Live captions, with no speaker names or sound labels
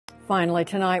Finally,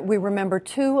 tonight, we remember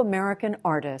two American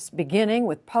artists, beginning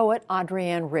with poet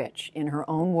Adrienne Rich, in her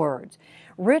own words.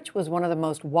 Rich was one of the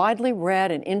most widely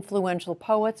read and influential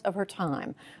poets of her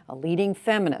time, a leading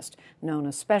feminist, known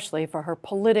especially for her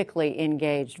politically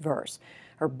engaged verse.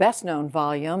 Her best-known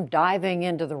volume, Diving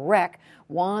into the Wreck,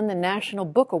 won the National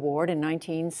Book Award in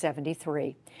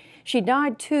 1973. She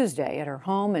died Tuesday at her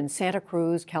home in Santa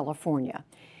Cruz, California.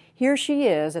 Here she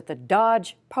is at the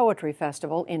Dodge Poetry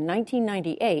Festival in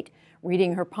 1998,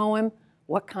 reading her poem,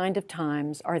 What Kind of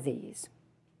Times Are These?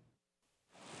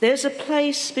 There's a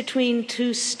place between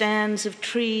two stands of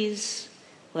trees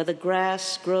where the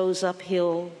grass grows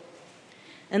uphill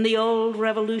and the old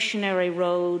revolutionary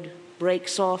road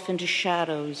breaks off into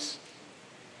shadows,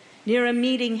 near a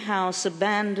meeting house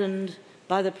abandoned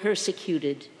by the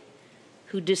persecuted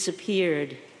who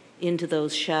disappeared into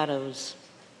those shadows.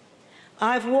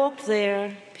 I've walked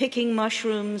there, picking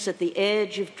mushrooms at the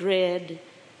edge of dread,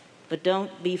 but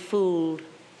don't be fooled.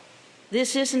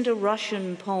 This isn't a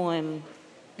Russian poem.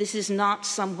 This is not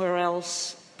somewhere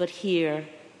else, but here.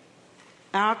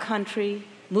 Our country,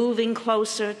 moving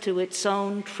closer to its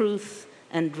own truth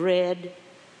and dread,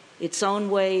 its own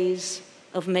ways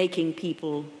of making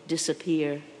people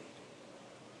disappear.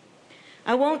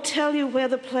 I won't tell you where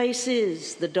the place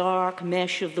is, the dark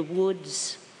mesh of the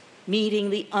woods, meeting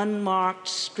the unmarked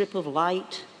strip of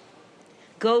light,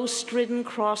 ghost-ridden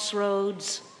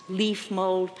crossroads, leaf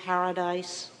mold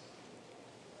paradise.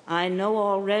 I know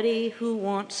already who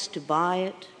wants to buy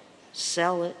it,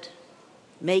 sell it,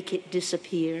 make it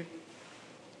disappear.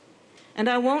 And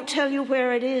I won't tell you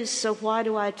where it is, so why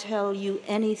do I tell you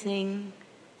anything?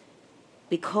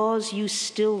 Because you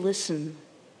still listen.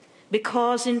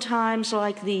 Because in times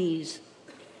like these,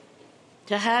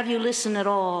 to have you listen at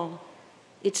all,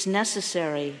 it's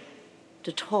necessary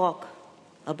to talk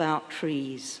about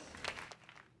trees.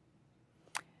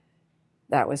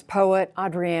 That was poet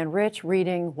Adrienne Rich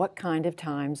reading What Kind of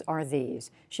Times Are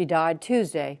These? She died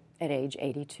Tuesday at age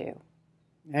 82.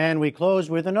 And we close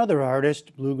with another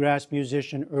artist, bluegrass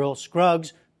musician Earl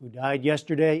Scruggs, who died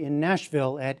yesterday in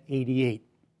Nashville at 88.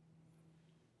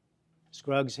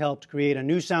 Scruggs helped create a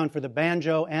new sound for the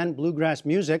banjo and bluegrass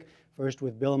music, first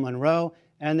with Bill Monroe,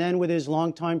 and then with his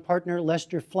longtime partner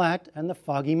Lester Flatt and the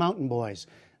Foggy Mountain Boys.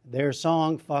 Their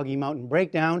song, Foggy Mountain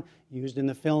Breakdown, used in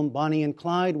the film Bonnie and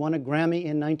Clyde, won a Grammy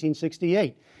in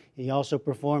 1968. He also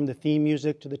performed the theme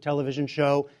music to the television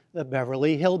show The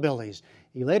Beverly Hillbillies.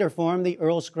 He later formed the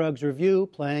Earl Scruggs Revue,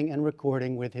 playing and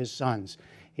recording with his sons.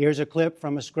 Here's a clip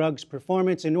from a Scruggs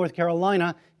performance in North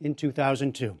Carolina in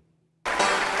 2002.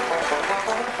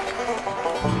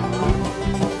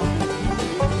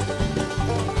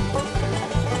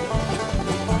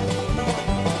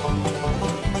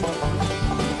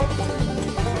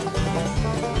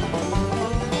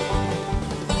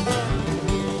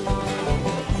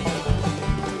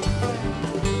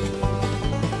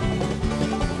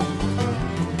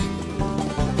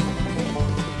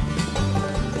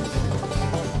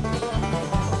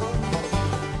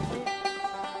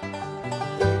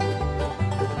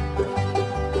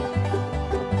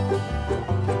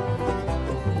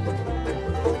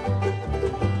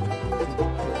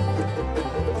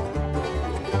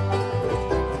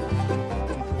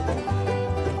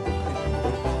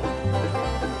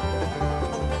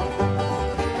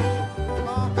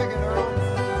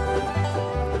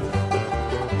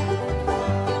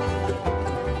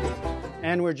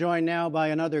 And we're joined now by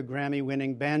another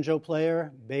Grammy-winning banjo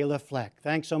player, Bela Fleck.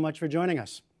 Thanks so much for joining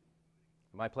us.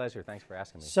 My pleasure. Thanks for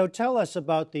asking me. So tell us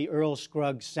about the Earl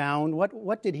Scruggs sound.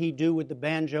 What did he do with the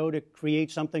banjo to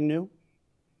create something new?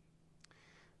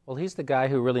 Well, he's the guy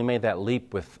who really made that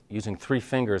leap with using three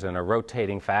fingers in a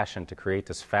rotating fashion to create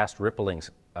this fast rippling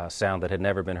sound that had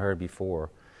never been heard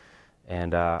before.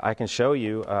 And I can show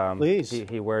you. Please.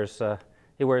 He wears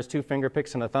two finger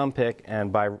picks and a thumb pick,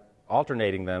 and by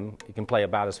alternating them, he can play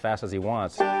about as fast as he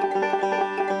wants. So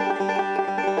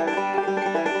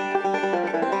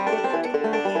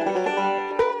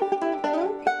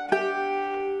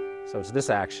it's this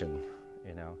action,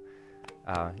 you know.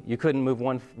 You couldn't move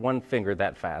one finger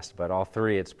that fast, but all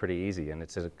three, it's pretty easy, and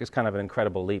it's kind of an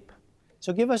incredible leap.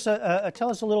 So give us tell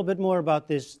us a little bit more about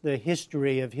the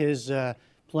history of his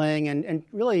playing and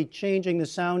really changing the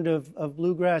sound of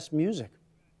bluegrass music.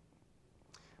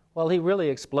 Well, he really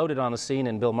exploded on the scene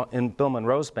in Bill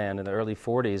Monroe's band in the early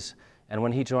 40s, and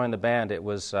when he joined the band, it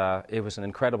was an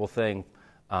incredible thing.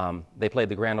 They played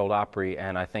the Grand Ole Opry,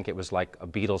 and I think it was like a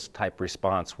Beatles-type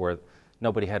response where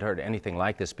nobody had heard anything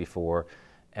like this before.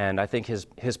 And I think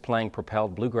his playing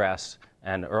propelled bluegrass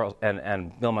and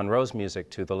Bill Monroe's music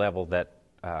to the level that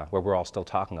where we're all still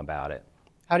talking about it.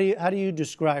 How do you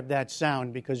describe that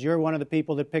sound? Because you're one of the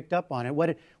people that picked up on it.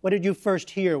 What did you first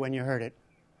hear when you heard it?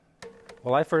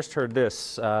 Well, I first heard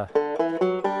this. I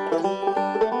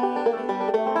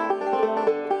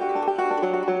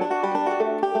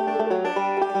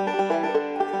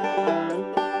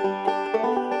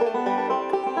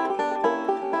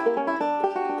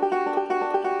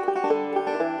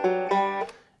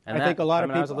think a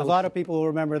lot of people will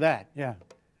remember that. Yeah.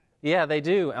 Yeah, they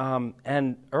do.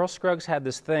 And Earl Scruggs had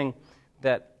this thing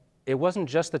that it wasn't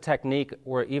just the technique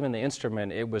or even the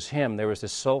instrument, it was him. There was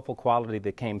this soulful quality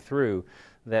that came through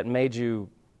that made you,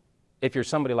 if you're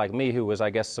somebody like me who was, I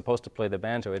guess, supposed to play the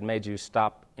banjo, it made you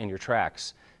stop in your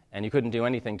tracks. And you couldn't do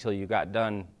anything till you got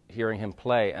done hearing him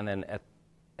play, and then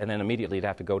immediately you'd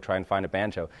have to go try and find a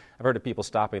banjo. I've heard of people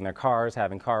stopping their cars,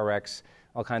 having car wrecks,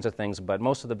 all kinds of things, but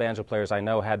most of the banjo players I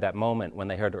know had that moment when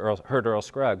they heard Earl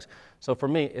Scruggs. So for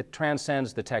me, it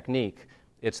transcends the technique.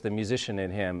 It's the musician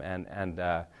in him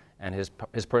and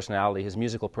his personality, his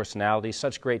musical personality,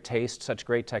 such great taste, such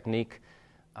great technique,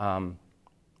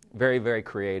 very, very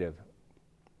creative.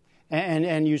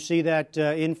 And you see that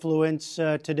influence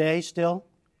today still?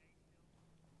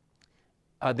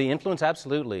 The influence,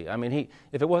 absolutely. I mean,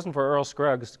 if it wasn't for Earl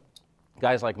Scruggs,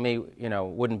 guys like me,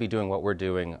 wouldn't be doing what we're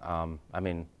doing. I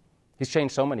mean, he's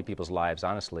changed so many people's lives,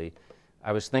 honestly.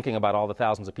 I was thinking about all the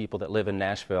thousands of people that live in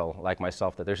Nashville, like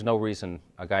myself, that there's no reason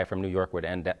a guy from New York would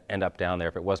end up down there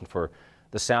if it wasn't for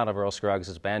the sound of Earl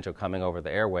Scruggs' banjo coming over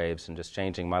the airwaves and just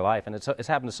changing my life. And it's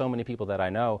happened to so many people that I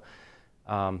know.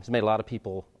 It's made a lot of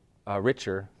people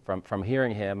richer from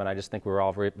hearing him, and I just think we're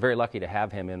all very, very lucky to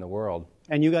have him in the world.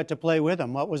 And you got to play with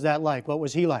him. What was that like? What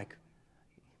was he like?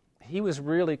 He was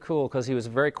really cool because he was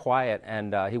very quiet,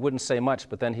 and he wouldn't say much,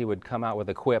 but then he would come out with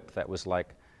a quip that was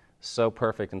like so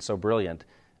perfect and so brilliant.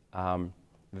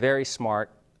 Very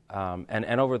smart,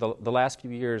 and over the last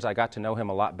few years I got to know him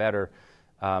a lot better.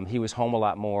 He was home a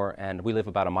lot more, and we live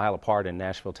about a mile apart in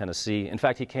Nashville, Tennessee. In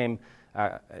fact, he came,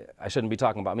 I shouldn't be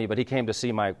talking about me, but he came to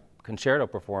see my concerto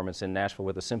performance in Nashville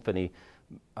with the symphony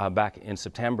back in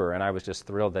September, and I was just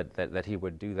thrilled that he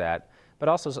would do that. But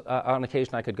also, on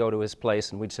occasion, I could go to his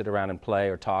place, and we'd sit around and play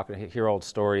or talk and hear old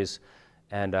stories.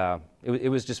 And it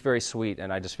was just very sweet,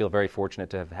 and I just feel very fortunate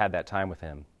to have had that time with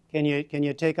him. Can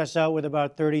you take us out with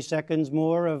about 30 seconds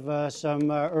more of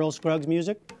some Earl Scruggs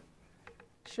music?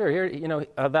 Sure. Here,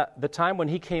 the time when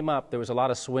he came up, there was a lot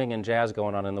of swing and jazz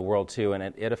going on in the world, too, and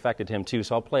it affected him, too.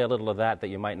 So I'll play a little of that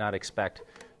you might not expect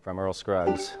from Earl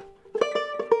Scruggs.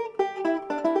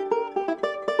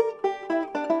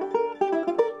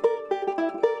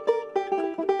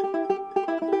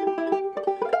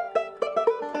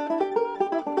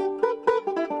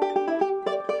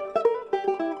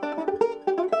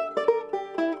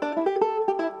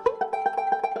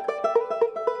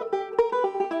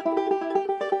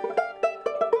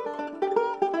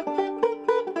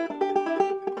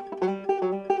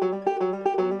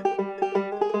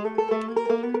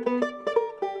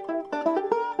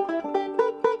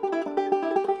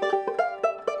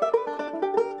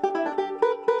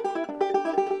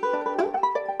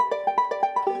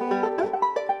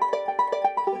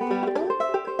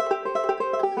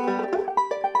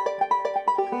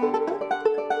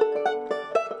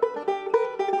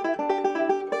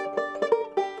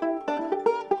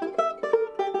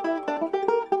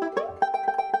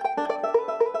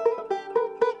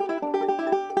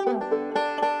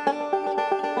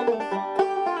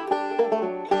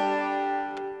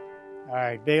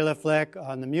 Bela Fleck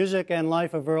on the music and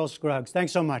life of Earl Scruggs.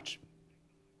 Thanks so much.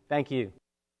 Thank you.